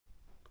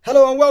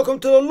Hello and welcome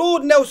to the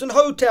Lord Nelson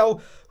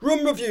Hotel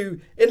room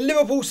review in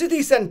Liverpool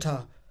city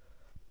centre.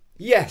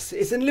 Yes,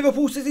 it's in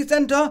Liverpool city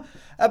centre,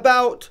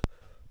 about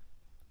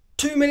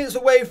 2 minutes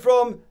away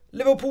from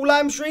Liverpool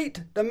Lime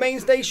Street, the main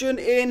station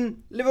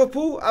in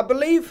Liverpool, I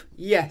believe.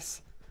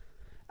 Yes.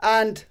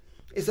 And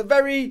it's a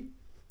very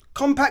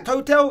compact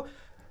hotel,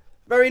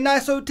 very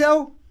nice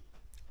hotel.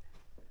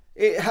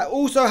 It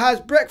also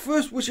has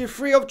breakfast, which is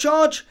free of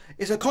charge.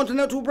 It's a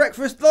continental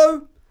breakfast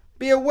though.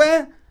 Be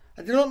aware.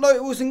 I did not know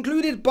it was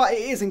included, but it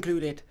is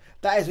included.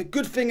 That is a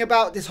good thing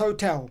about this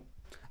hotel.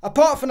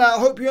 Apart from that, I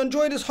hope you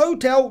enjoy this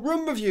hotel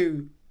room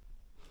review.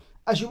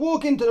 As you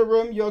walk into the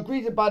room, you are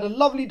greeted by the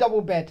lovely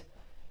double bed.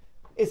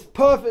 It's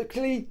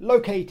perfectly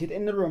located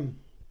in the room.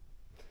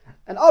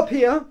 And up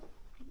here,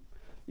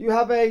 you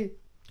have a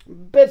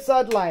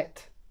bedside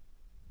light,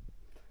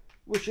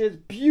 which is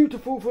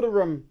beautiful for the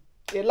room.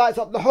 It lights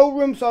up the whole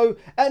room, so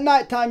at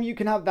night time you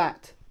can have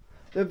that.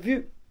 The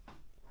view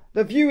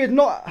is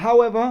not,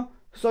 however,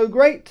 so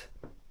great.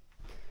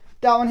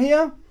 Down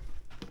here,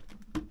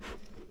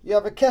 you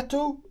have a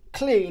kettle,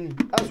 clean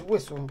as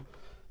whistle.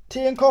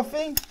 Tea and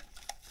coffee.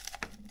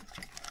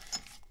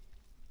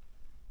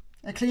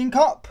 A clean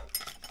cup.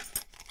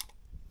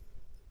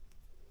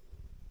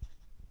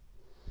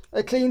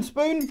 A clean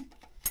spoon.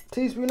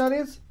 Teaspoon that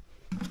is.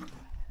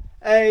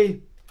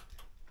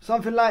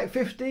 Something like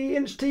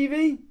 50-inch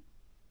TV,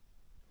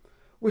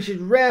 which is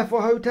rare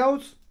for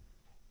hotels.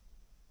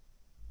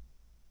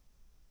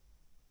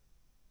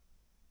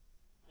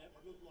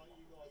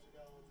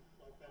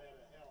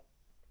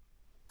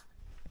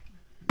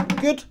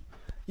 Good.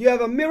 You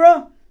have a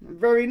mirror,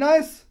 very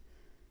nice.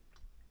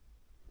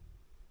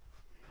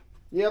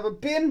 You have a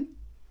bin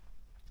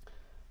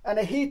and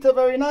a heater,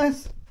 very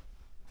nice.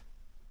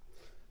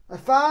 A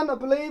fan, I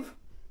believe.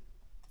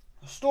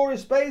 A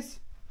storage space.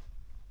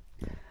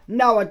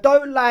 Now, I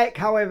don't like,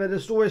 however, the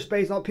storage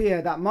space up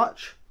here that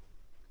much.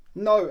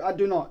 No, I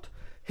do not.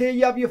 Here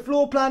you have your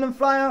floor plan and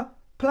flyer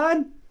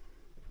plan.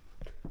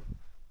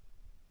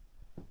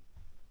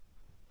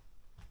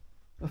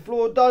 The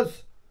floor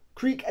does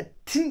creak a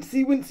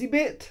teensy wincy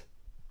bit.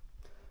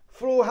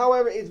 Floor,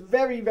 however, is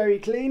very, very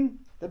clean.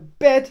 The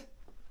bed,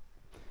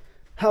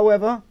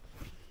 however,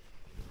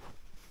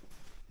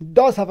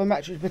 does have a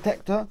mattress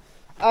protector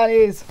and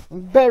is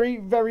very,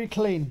 very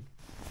clean.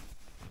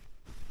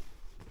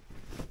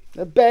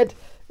 The bed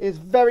is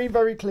very,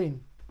 very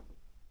clean.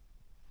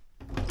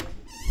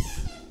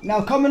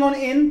 Now coming on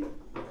in,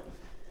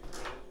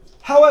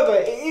 however,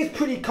 it is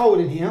pretty cold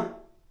in here,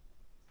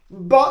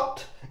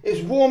 but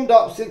it's warmed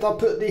up since I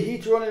put the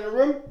heater on in the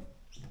room.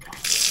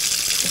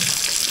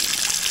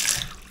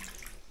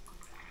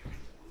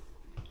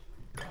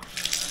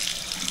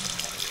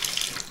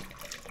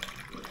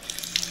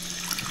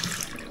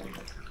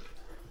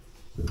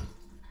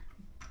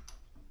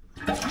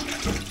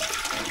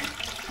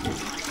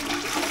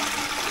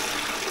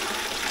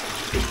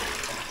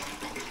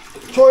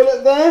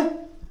 Toilet there.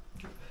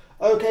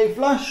 Okay,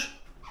 flush.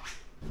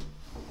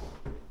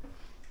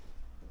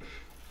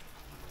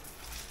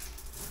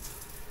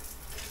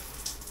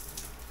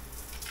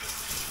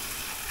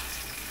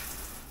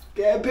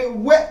 Get a bit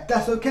wet,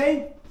 that's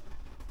okay.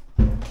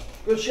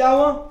 Good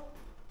shower.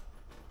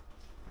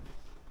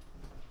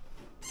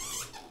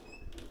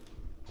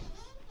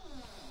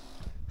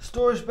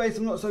 Storage space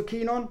I'm not so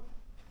keen on.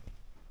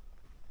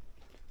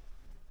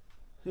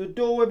 Your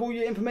door with all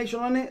your information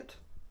on it.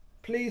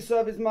 Please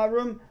service my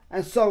room,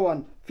 and so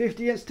on.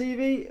 50-inch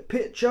TV,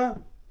 picture,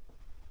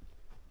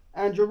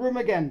 and your room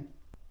again.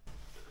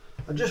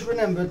 I just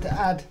remembered to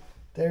add,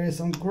 there is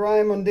some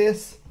grime on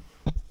this.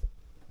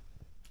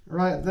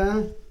 Right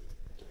there.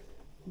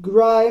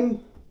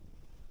 Grime.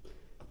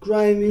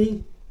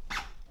 Grimy.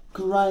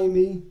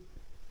 Grimy.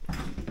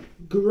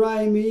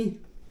 Grimy.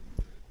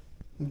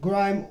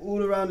 Grime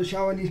all around the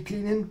shower needs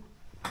cleaning.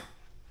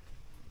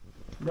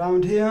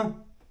 Round here.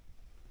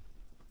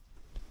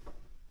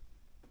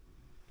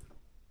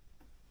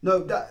 No,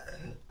 that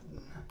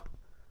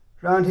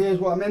round here is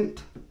what I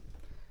meant,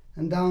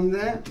 and down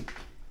there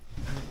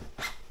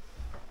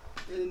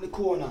in the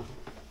corner.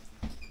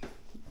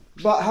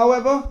 But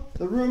however,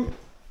 the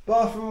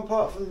bathroom,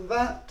 apart from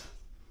that,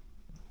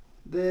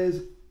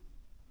 there's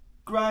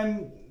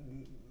grime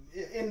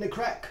in the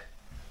crack.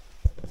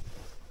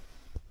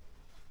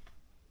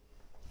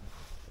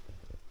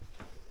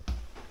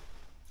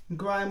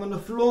 Grime on the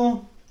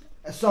floor,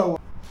 and so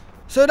on.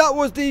 So that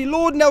was the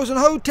Lord Nelson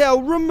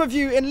Hotel room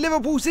review in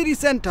Liverpool city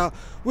centre,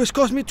 which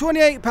cost me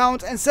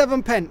 £28 and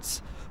 7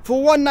 pence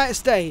for one night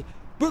stay.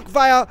 Booked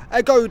via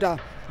Agoda.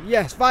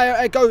 Yes,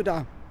 via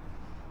Agoda.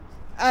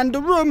 And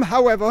the room,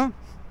 however,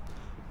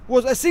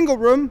 was a single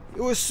room.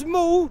 It was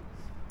small,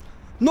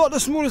 not the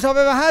smallest I've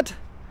ever had,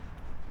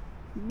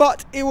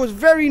 but it was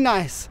very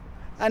nice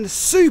and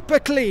super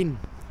clean.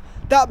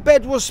 That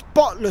bed was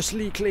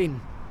spotlessly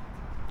clean.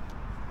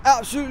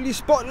 Absolutely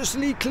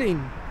spotlessly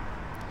clean.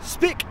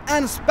 Spick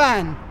and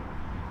span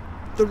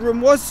the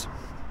room was.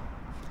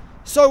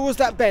 So was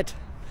that bed.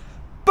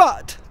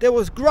 But there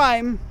was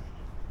grime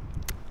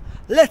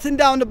letting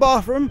down the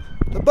bathroom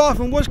the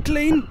bathroom was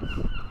clean,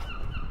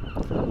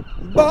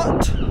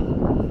 but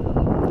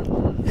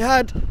it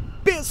had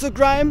bits of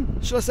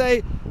grime, should I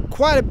say,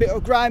 quite a bit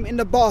of grime in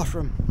the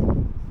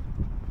bathroom.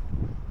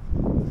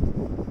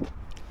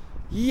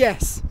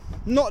 Yes,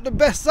 not the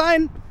best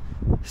sign.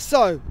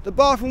 So the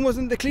bathroom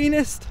wasn't the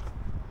cleanest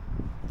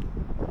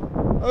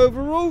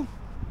overall,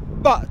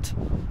 but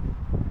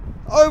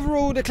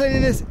overall the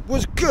cleanliness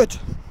was good.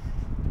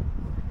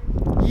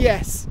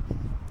 Yes.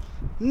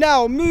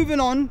 Now moving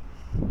on,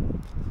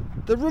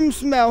 the room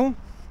smell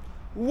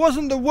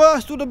wasn't the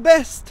worst or the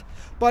best,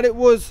 but it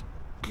was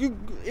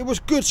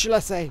good, shall I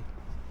say.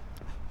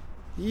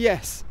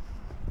 Yes.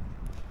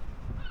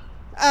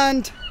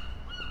 And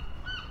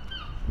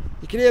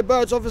you can hear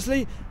birds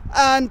obviously,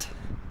 and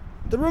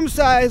the room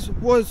size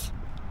was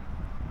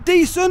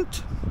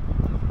decent,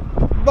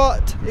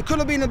 but it could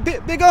have been a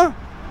bit bigger,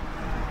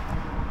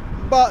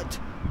 but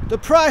the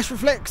price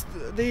reflects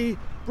the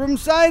room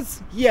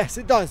size. Yes,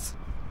 it does.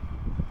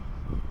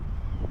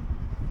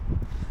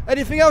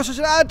 Anything else I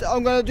should add?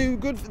 I'm going to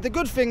do the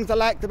good things I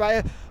liked about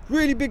it.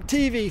 Really big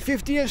TV,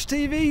 50-inch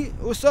TV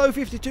or so,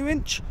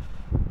 52-inch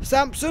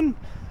Samsung.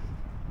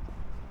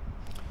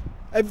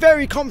 A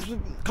very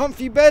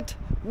comfy bed,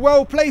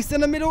 well placed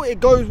in the middle. It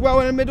goes well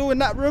in the middle in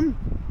that room.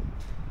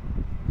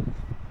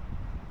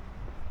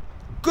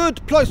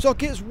 Good plug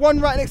sockets, one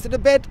right next to the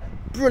bed.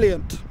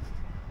 Brilliant.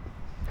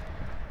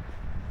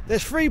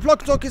 There's 3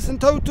 plug sockets in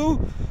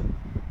total.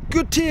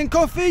 Good tea and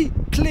coffee,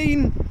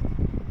 clean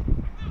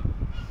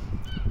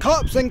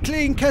cups and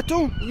clean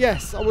kettle.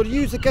 Yes, I would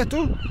use the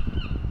kettle.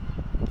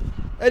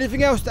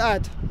 Anything else to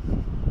add?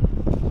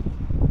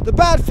 The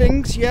bad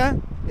things, yeah,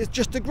 is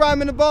just the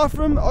grime in the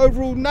bathroom.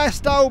 Overall nice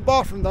style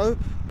bathroom though,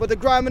 but the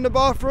grime in the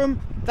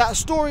bathroom, that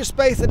storage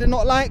space I did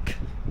not like.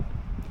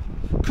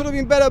 Could have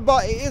been better,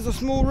 but it is a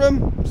small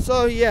room,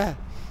 so yeah,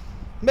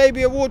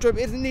 maybe a wardrobe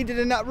isn't needed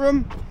in that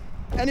room.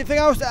 Anything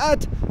else to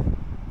add?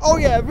 Oh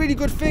yeah, a really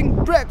good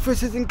thing,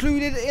 breakfast is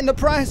included in the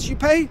price you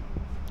pay,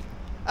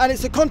 and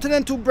it's a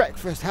continental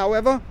breakfast,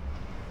 however,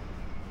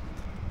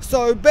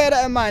 so bear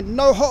that in mind.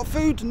 No hot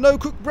food, no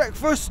cooked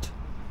breakfast.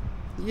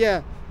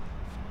 Yeah,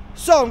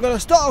 so I'm going to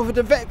start off with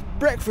the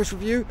breakfast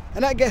review,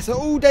 and that gets an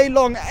all day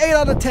long 8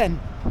 out of 10.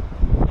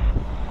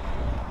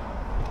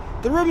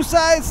 The room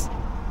size,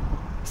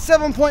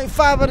 7.5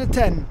 out of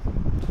 10.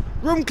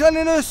 Room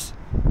cleanliness,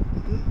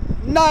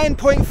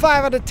 9.5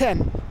 out of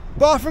 10.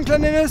 Bathroom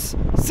cleanliness,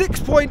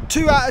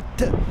 6.2 out of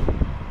 10.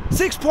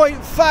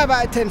 6.5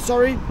 out of 10,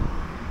 sorry.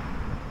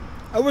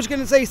 I was going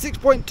to say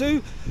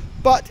 6.2,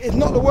 but it's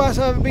not the worst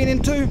I've ever been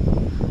into.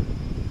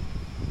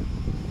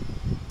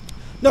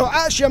 No,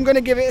 actually I'm going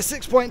to give it a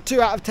 6.2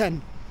 out of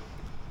 10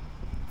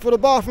 for the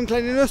bathroom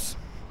cleanliness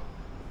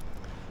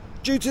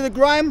due to the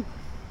grime.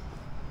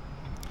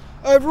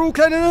 Overall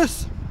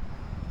cleanliness,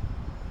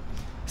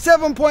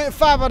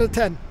 7.5 out of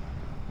 10.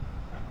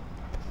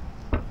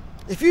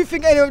 If you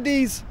think any of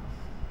these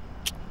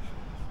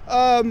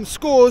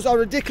scores are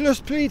ridiculous,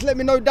 please let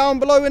me know down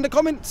below in the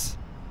comments.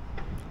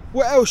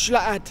 What else should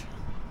I add?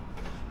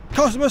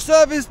 Customer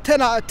service,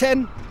 10 out of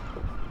 10.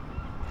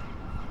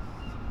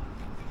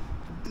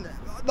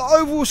 The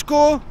overall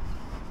score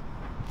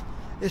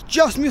is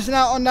just missing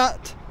out on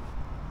that.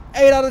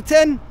 8 out of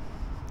 10.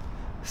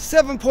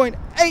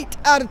 7.8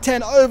 out of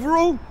 10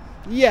 overall.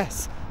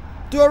 Yes.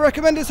 Do I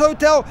recommend this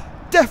hotel?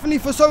 Definitely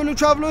for solo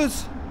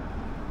travellers.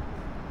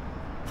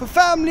 For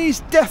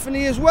families,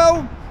 definitely as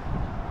well.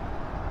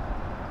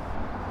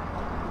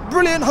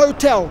 Brilliant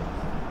hotel.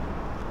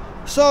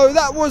 So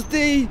that was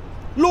the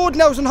Lord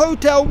Nelson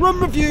Hotel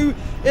room review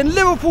in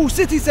Liverpool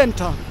city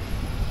centre.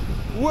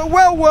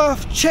 Well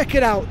worth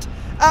checking out.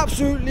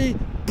 Absolutely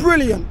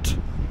brilliant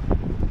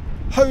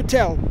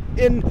hotel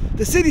in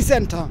the city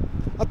centre.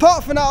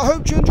 Apart from that, I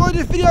hope you enjoyed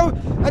this video,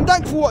 and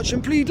thanks for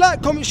watching. Please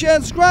like, comment, share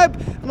and subscribe,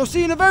 and I'll see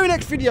you in the very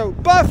next video.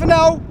 Bye for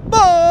now.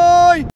 Bye.